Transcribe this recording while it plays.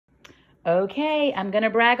Okay, I'm going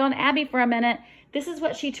to brag on Abby for a minute. This is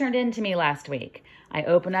what she turned in to me last week. I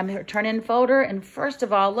opened up her turn-in folder, and first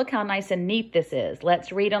of all, look how nice and neat this is.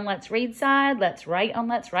 Let's read on Let's Read side, let's write on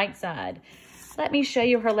Let's Write side. Let me show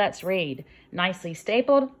you her Let's Read. Nicely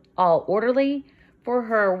stapled, all orderly. For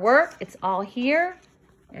her work, it's all here.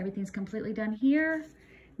 Everything's completely done here.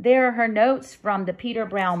 There are her notes from the Peter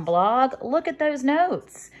Brown blog. Look at those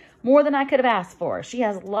notes. More than I could have asked for. She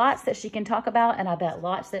has lots that she can talk about, and I bet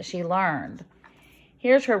lots that she learned.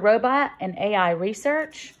 Here's her robot and AI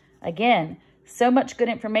research. Again, so much good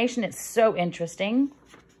information. It's so interesting.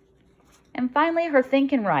 And finally, her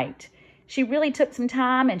Think and Write. She really took some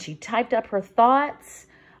time and she typed up her thoughts.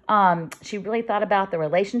 She really thought about the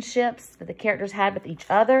relationships that the characters had with each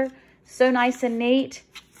other. So nice and neat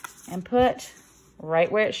and put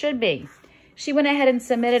right where it should be. She went ahead and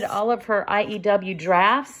submitted all of her IEW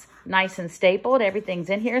drafts, nice and stapled. Everything's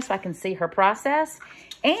in here so I can see her process.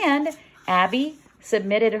 And Abby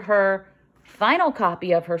submitted her final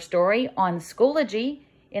copy of her story on Schoology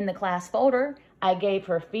in the class folder. I gave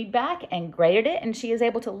her feedback and graded it, and she is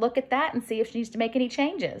able to look at that and see if she needs to make any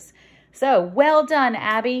changes. So, well done,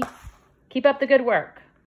 Abby. Keep up the good work.